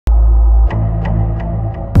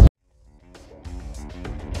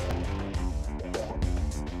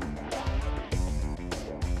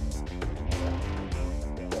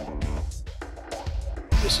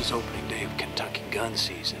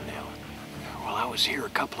season now. Well, I was here a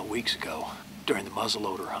couple of weeks ago during the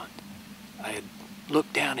muzzleloader hunt. I had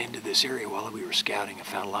looked down into this area while we were scouting and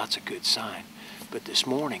found lots of good sign. But this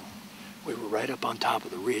morning, we were right up on top of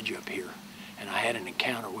the ridge up here, and I had an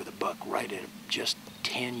encounter with a buck right at just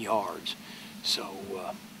 10 yards. So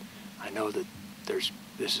I know that this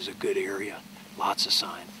is a good area, lots of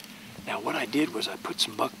sign. Now what I did was I put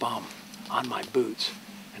some buck balm on my boots,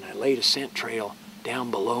 and I laid a scent trail down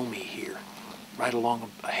below me here, right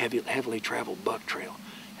along a heavily traveled buck trail.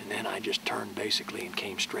 And then I just turned basically and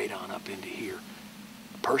came straight on up into here.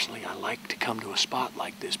 Personally, I like to come to a spot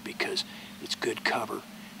like this because it's good cover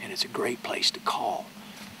and it's a great place to call.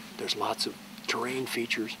 There's lots of terrain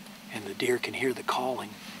features and the deer can hear the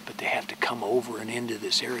calling, but they have to come over and into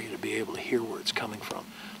this area to be able to hear where it's coming from.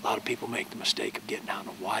 A lot of people make the mistake of getting out in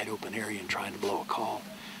a wide open area and trying to blow a call.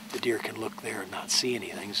 The deer can look there and not see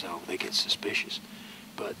anything, so they get suspicious.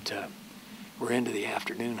 But we're into the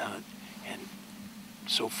afternoon hunt, and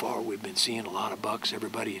so far we've been seeing a lot of bucks.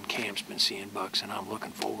 Everybody in camp's been seeing bucks, and I'm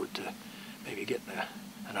looking forward to maybe getting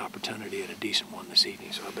an opportunity at a decent one this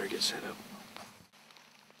evening, so I better get set up.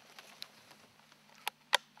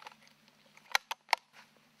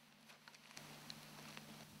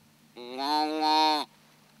 Ma-Mah.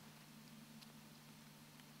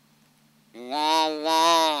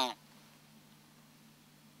 Ma-Mah.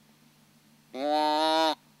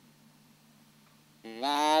 Ma-Mah.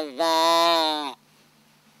 Ma-Mah.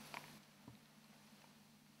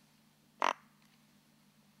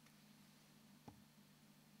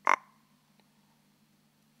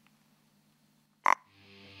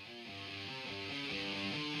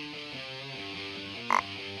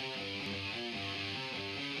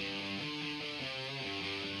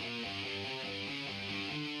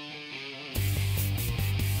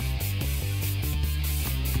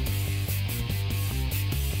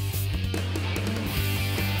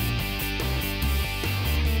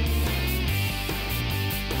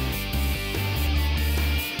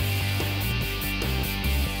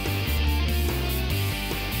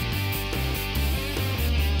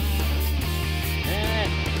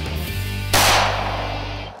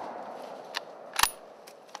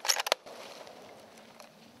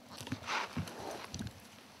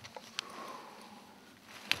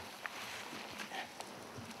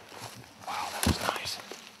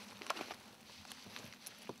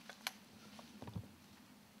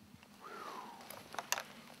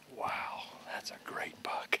 That's a great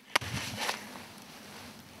buck.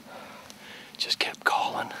 Just kept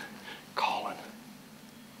calling.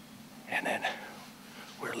 And then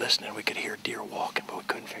we were listening. We could hear deer walking, but we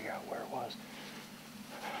couldn't figure out where it was.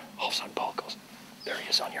 All of a sudden, Paul goes, "There he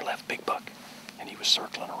is on your left, big buck." And he was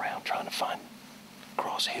circling around trying to find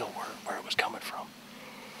across the hill where it was coming from.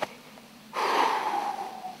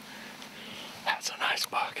 That's a nice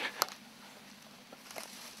buck.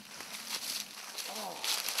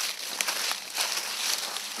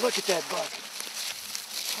 Look at that buck.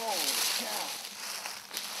 Holy cow.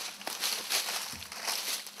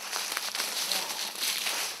 Wow.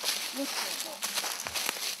 Look at that buck.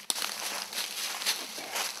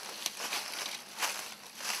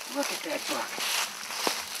 Look at that buck.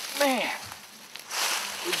 Man,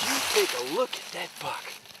 would you take a look at that buck?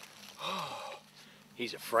 Oh,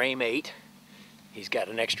 he's a frame 8. He's got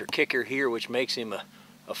an extra kicker here, which makes him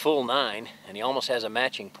a full 9, and he almost has a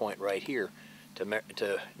matching point right here to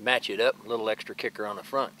match it up. A little extra kicker on the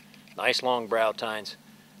front. Nice long brow tines.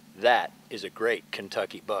 That is a great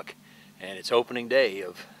Kentucky buck, and it's opening day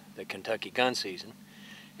of the Kentucky gun season.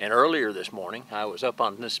 And earlier this morning, I was up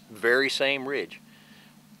on this very same ridge,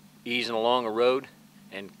 easing along a road,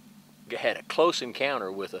 and had a close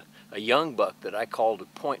encounter with a young buck that I called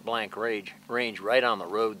at point blank range right on the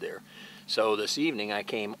road there. So this evening I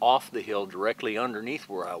came off the hill directly underneath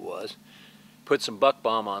where I was, put some buck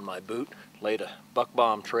balm on my boot, laid a buck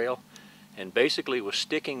balm trail, and basically was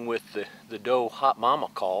sticking with the doe hot mama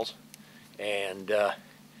calls. And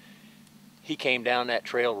he came down that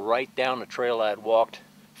trail, right down the trail I'd walked,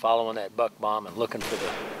 following that buck balm and looking for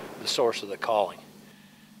the source of the calling.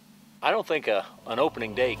 I don't think an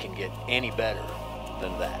opening day can get any better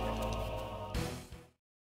than that.